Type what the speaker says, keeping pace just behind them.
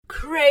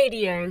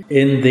Radio.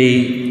 In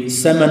the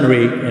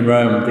seminary in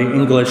Rome, the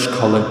English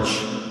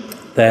college,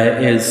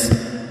 there is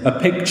a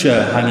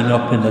picture hanging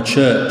up in the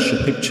church,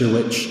 a picture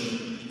which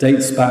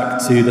dates back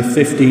to the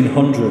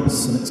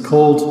 1500s, and it's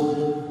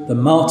called the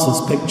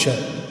Martyr's Picture.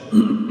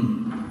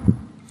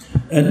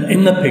 And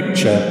in the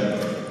picture,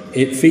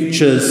 it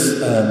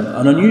features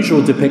an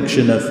unusual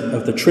depiction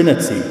of the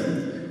Trinity.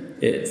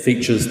 It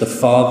features the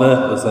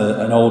Father as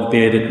an old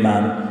bearded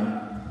man,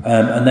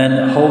 and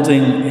then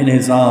holding in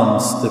his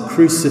arms the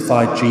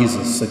crucified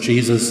Jesus. So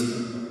Jesus,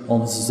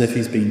 almost as if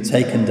he's been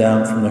taken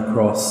down from the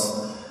cross.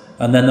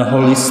 And then the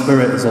Holy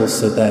Spirit is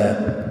also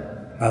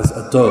there as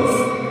a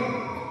dove.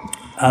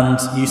 And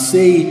you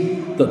see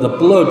that the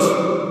blood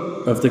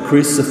of the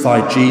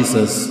crucified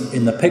Jesus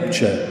in the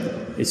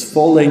picture is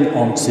falling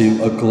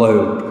onto a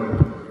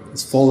globe.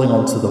 It's falling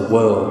onto the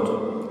world.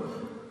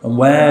 And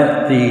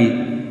where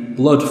the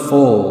blood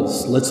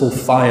falls, little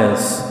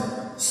fires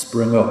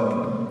spring up.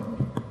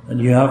 And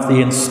you have the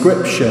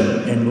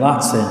inscription in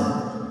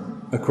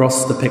Latin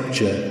across the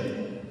picture,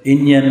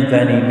 Ignem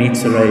veni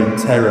mittere in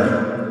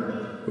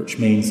terra, which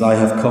means I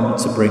have come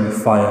to bring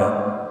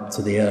fire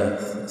to the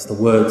earth. It's the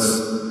words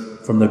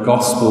from the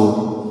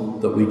gospel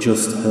that we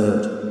just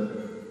heard.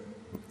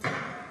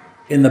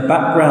 In the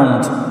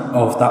background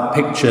of that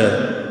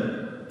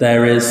picture,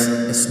 there is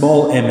a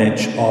small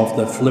image of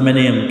the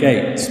Flaminian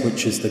Gate,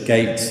 which is the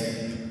gate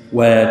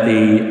where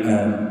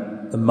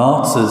the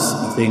martyrs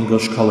of the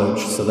English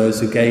college, so those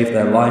who gave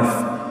their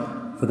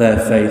life for their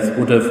faith,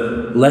 would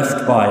have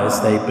left by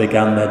as they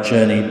began their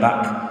journey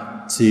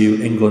back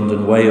to England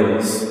and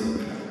Wales.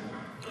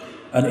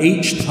 And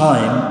each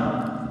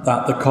time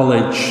that the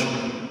college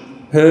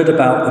heard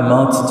about the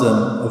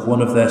martyrdom of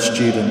one of their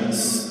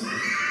students,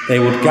 they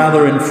would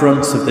gather in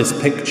front of this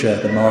picture,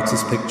 the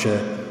martyr's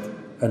picture,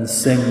 and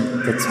sing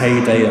the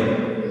Te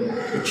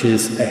Deum, which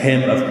is a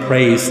hymn of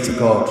praise to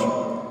God.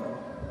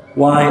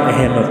 Why a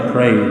hymn of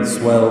praise?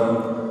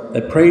 Well,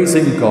 they're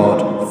praising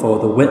God for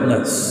the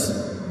witness,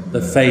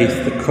 the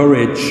faith, the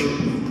courage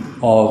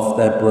of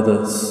their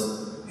brothers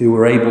who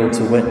were able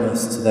to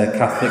witness to their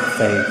Catholic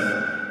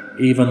faith,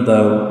 even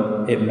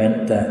though it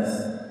meant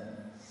death.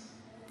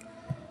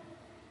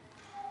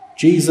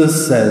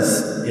 Jesus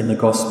says in the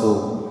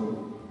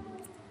Gospel,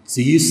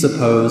 "Do you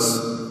suppose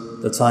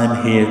that I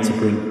am here to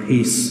bring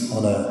peace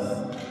on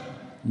earth?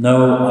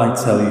 No, I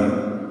tell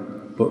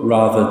you, but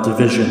rather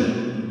division."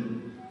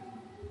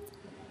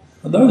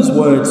 And those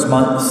words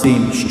might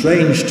seem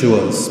strange to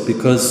us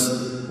because,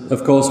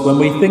 of course, when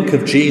we think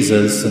of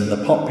Jesus and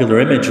the popular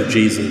image of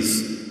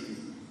Jesus,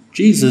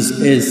 Jesus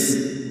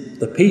is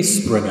the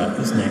peace bringer,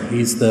 isn't he?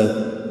 He's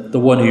the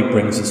one who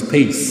brings us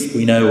peace.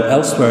 We know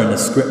elsewhere in the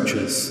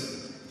scriptures,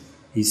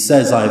 he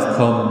says, "I've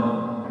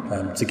come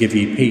to give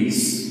you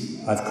peace.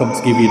 I've come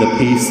to give you the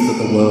peace that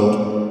the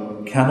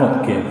world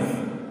cannot give."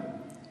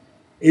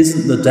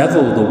 Isn't the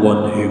devil the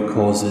one who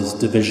causes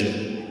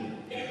division?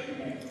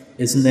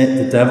 Isn't it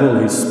the devil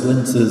who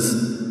splinters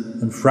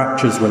and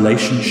fractures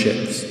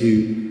relationships,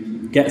 who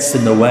gets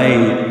in the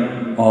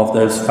way of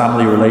those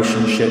family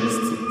relationships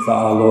that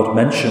our Lord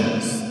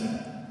mentions?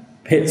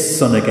 Pits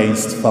son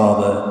against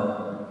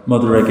father,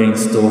 mother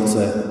against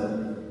daughter.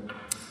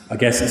 I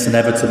guess it's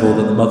inevitable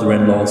that the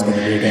mother-in-law is going to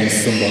be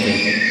against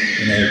somebody,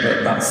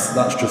 but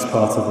that's just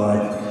part of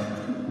life.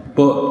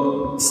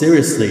 But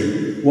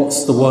seriously, who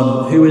is the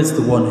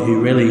one who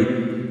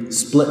really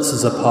splits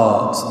us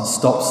apart and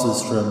stops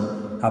us from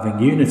having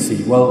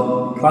unity?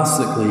 Well,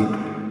 classically,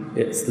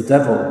 it's the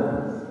devil.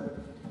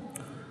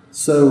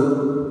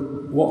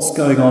 So, what's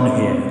going on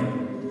here?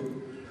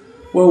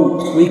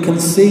 Well, we can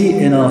see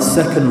in our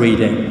second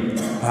reading,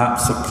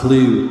 perhaps a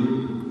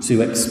clue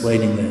to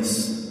explaining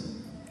this.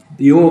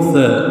 The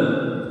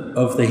author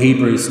of the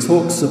Hebrews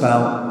talks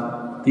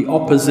about the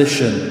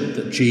opposition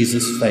that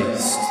Jesus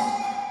faced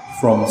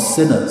from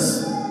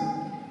sinners.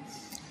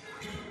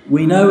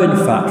 We know, in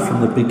fact,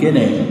 from the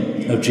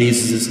beginning of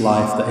Jesus'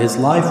 life that his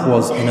life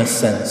was, in a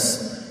sense,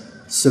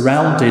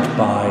 surrounded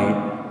by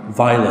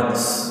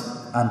violence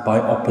and by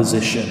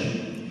opposition.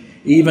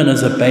 Even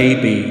as a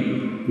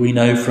baby, we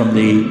know from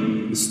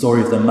the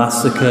story of the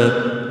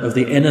massacre of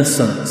the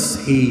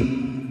innocents, he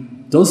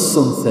does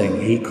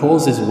something, he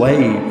causes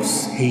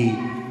waves, he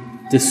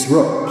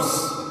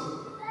disrupts.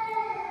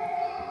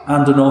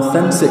 And an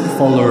authentic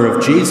follower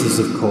of Jesus,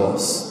 of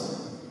course,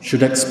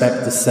 should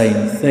expect the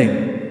same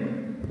thing.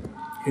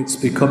 It's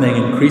becoming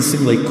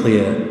increasingly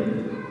clear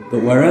that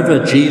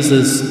wherever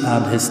Jesus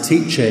and his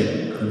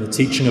teaching and the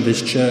teaching of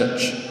his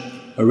church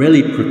are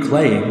really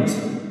proclaimed,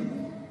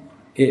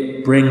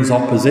 it brings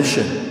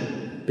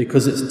opposition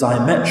because it's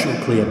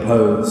diametrically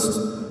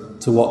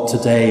opposed to what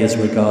today is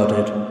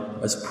regarded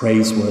as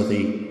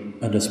praiseworthy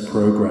and as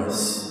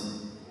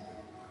progress.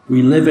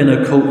 We live in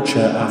a culture,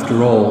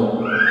 after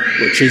all,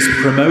 which is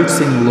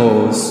promoting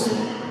laws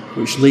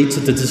which lead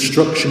to the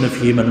destruction of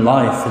human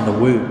life in the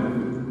womb.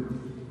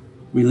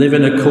 We live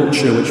in a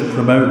culture which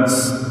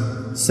promotes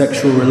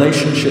sexual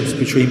relationships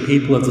between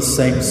people of the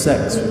same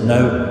sex with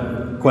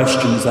no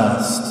questions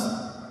asked.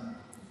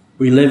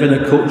 We live in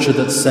a culture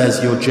that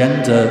says your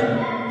gender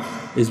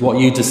is what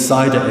you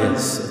decide it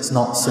is. It's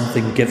not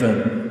something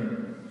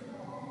given.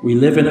 We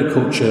live in a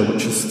culture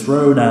which has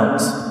thrown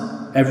out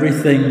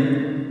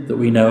everything that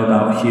we know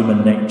about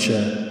human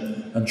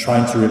nature and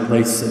trying to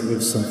replace it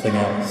with something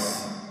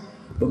else.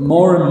 But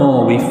more and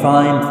more we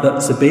find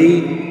that to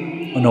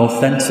be an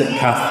authentic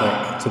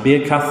Catholic, to be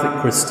a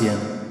Catholic Christian,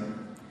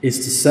 is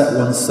to set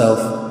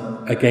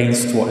oneself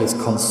against what is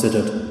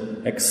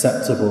considered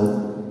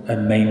acceptable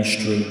and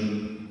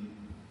mainstream.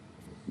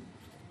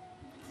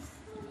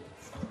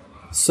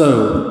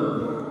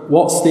 So,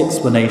 what's the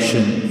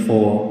explanation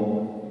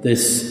for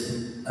this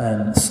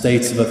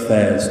state of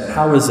affairs?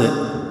 How is it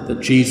that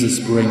Jesus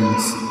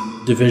brings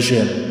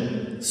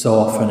division so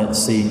often, it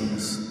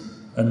seems,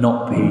 and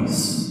not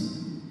peace?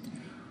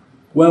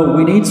 Well,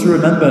 we need to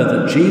remember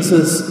that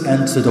Jesus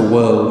entered a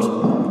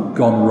world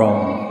gone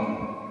wrong.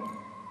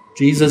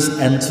 Jesus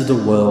entered a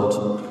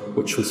world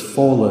which was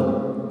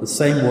fallen, the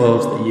same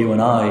world that you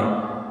and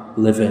I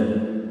live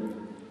in.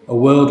 A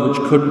world which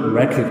couldn't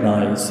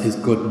recognize his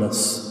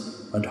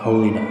goodness and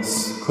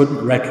holiness,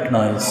 couldn't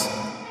recognize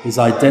his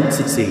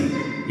identity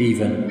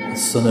even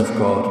as Son of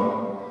God.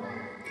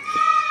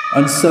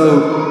 And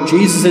so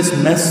Jesus'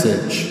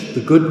 message,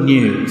 the good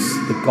news,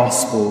 the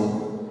gospel,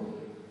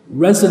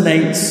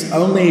 resonates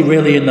only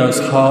really in those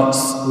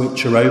hearts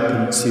which are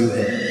open to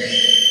him.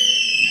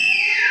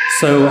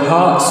 So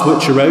hearts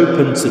which are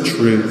open to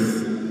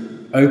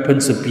truth, open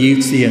to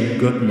beauty and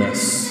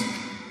goodness,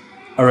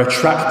 are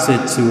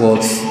attracted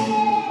towards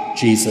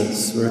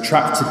Jesus. We're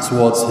attracted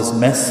towards his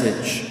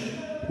message.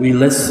 We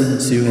listen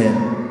to him.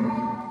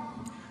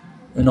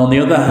 And on the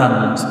other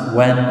hand,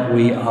 when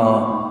we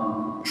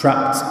are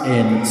trapped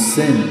in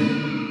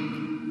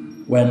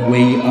sin, when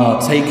we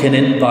are taken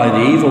in by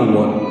the evil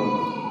one,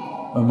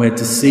 when we're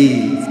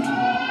deceived,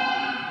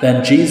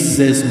 then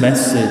Jesus'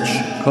 message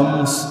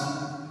comes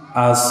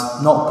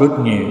as not good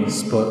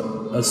news,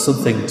 but as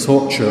something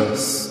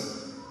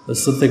torturous,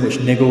 as something which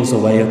niggles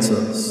away at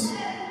us,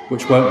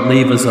 which won't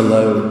leave us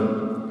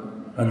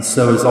alone, and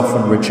so is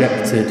often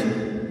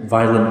rejected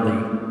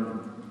violently.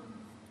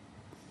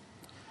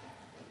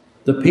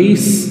 The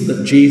peace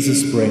that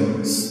Jesus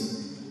brings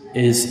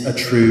is a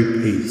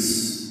true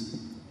peace.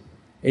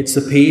 It's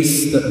a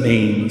peace that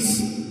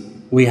means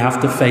we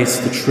have to face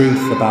the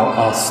truth about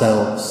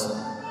ourselves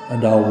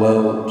and our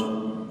world.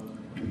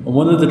 And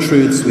one of the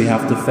truths we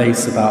have to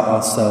face about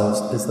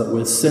ourselves is that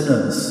we're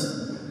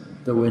sinners,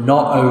 that we're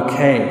not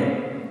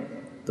okay,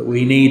 that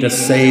we need a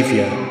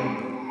saviour.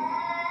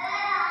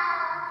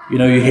 You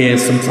know, you hear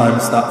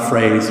sometimes that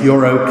phrase,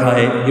 you're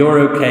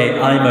okay,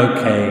 I'm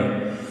okay.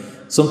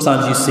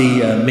 Sometimes you see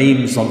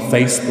memes on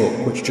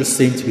Facebook which just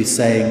seem to be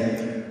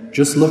saying,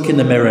 just look in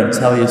the mirror and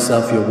tell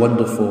yourself you're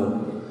wonderful,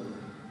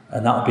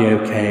 and that'll be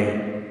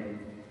okay.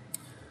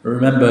 I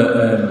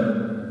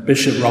remember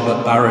Bishop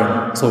Robert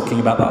Barron talking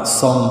about that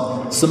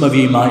song some of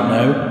you might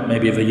know,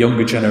 maybe of a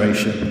younger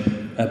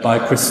generation, by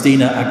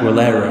Christina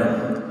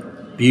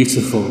Aguilera,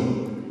 Beautiful.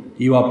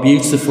 You are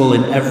beautiful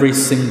in every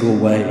single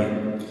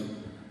way.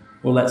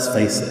 Well, let's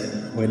face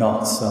it, we're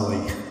not, are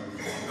we?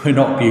 We're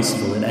not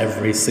beautiful in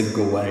every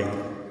single way.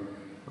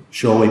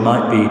 Sure, we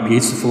might be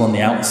beautiful on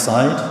the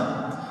outside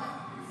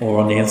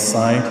or on the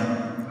inside,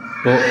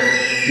 but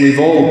we've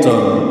all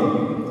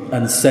done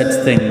and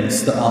said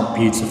things that aren't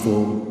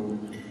beautiful.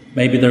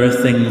 Maybe there are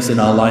things in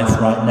our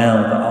life right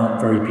now that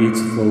aren't very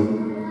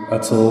beautiful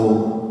at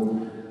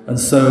all. And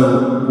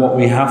so what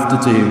we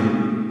have to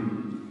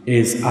do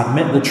is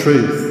admit the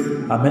truth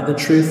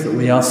that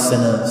we are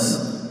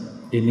sinners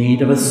in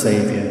need of a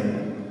saviour,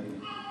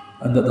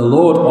 and that the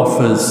Lord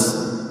offers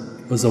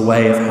us a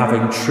way of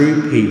having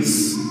true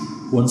peace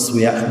once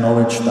we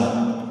acknowledge that,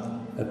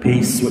 a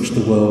peace which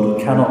the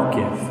world cannot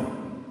give.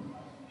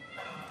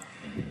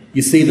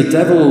 You see, the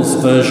devil's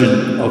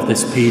version of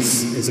this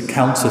peace is a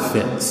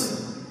counterfeit.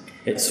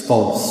 It's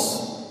false.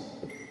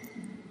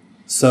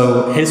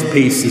 So his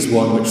peace is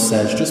one which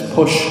says, just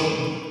push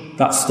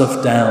that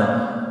stuff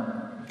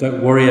down.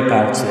 Don't worry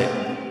about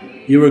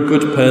it. You're a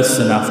good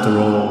person after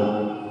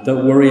all.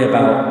 Don't worry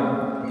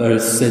about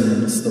those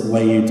sins that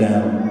weigh you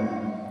down.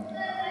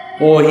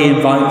 Or he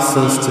invites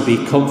us to be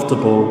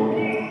comfortable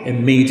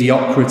in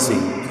mediocrity,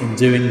 in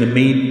doing the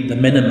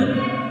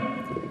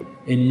minimum,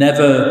 in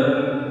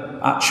never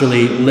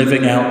actually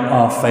living out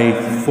our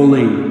faith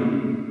fully.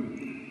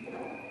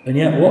 And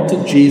yet, what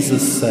did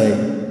Jesus say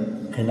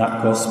in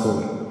that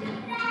gospel?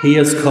 He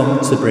has come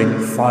to bring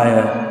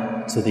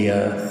fire to the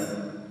earth.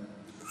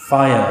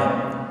 Fire.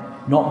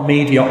 Not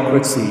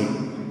mediocrity,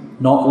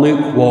 not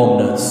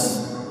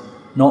lukewarmness,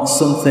 not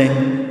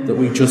something that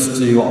we just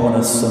do on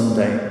a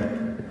Sunday.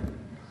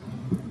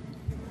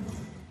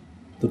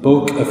 The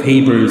book of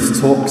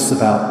Hebrews talks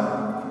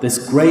about this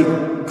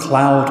great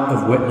cloud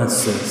of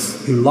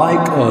witnesses who,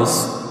 like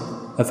us,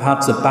 have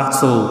had to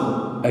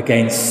battle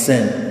against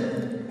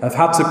sin, have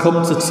had to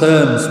come to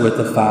terms with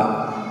the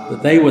fact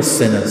that they were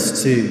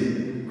sinners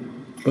too.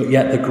 But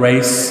yet the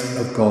grace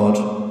of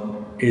God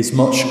is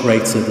much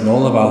greater than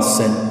all of our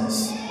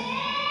sins.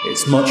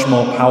 It's much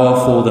more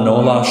powerful than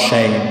all our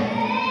shame,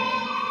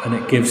 and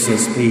it gives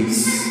us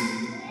peace.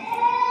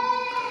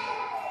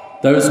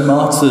 Those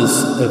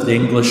martyrs of the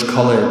English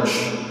college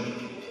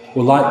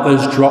were like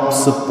those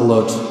drops of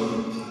blood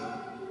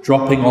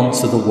dropping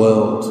onto the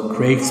world,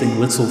 creating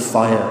little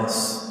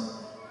fires.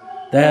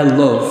 Their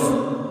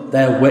love,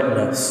 their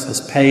witness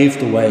has paved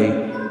the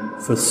way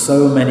for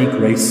so many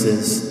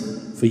graces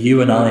for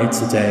you and I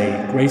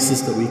today,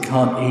 graces that we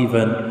can't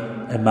even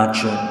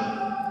imagine.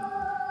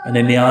 And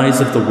in the eyes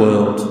of the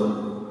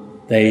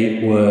world,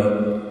 they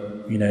were,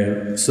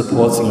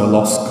 supporting a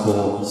lost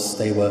cause.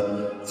 They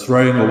were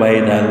throwing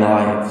away their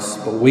lives.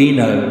 But we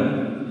know,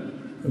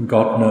 and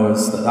God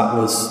knows, that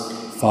was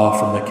far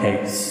from the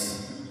case.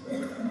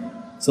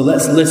 So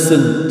let's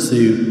listen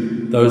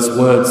to those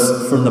words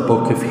from the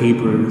book of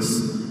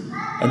Hebrews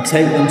and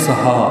take them to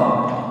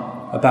heart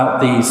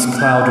about these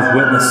cloud of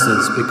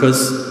witnesses,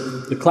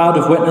 because the cloud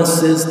of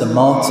witnesses, the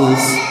martyrs,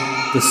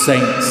 the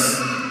saints,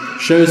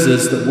 shows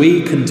us that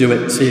we can do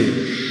it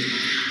too.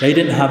 They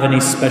didn't have any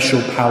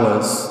special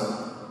powers.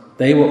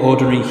 They were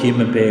ordinary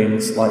human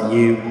beings like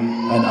you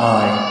and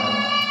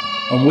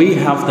I. And we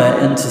have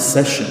their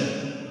intercession.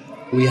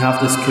 We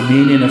have this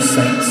communion of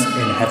saints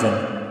in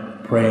heaven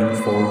praying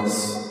for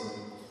us.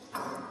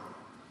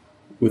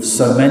 With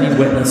so many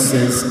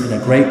witnesses in a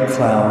great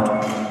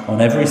cloud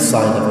on every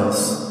side of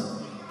us,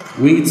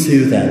 we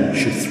too then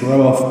should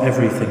throw off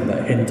everything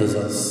that hinders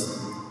us,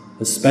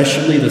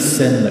 especially the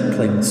sin that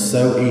clings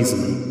so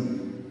easily,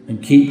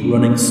 and keep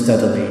running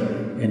steadily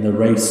in the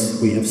race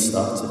we have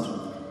started.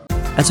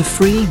 As a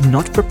free,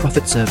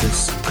 not-for-profit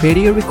service,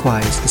 Cradio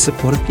requires the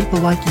support of people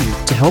like you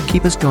to help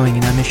keep us going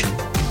in our mission.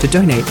 To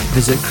donate,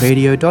 visit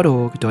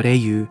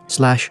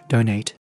cradio.org.au/donate.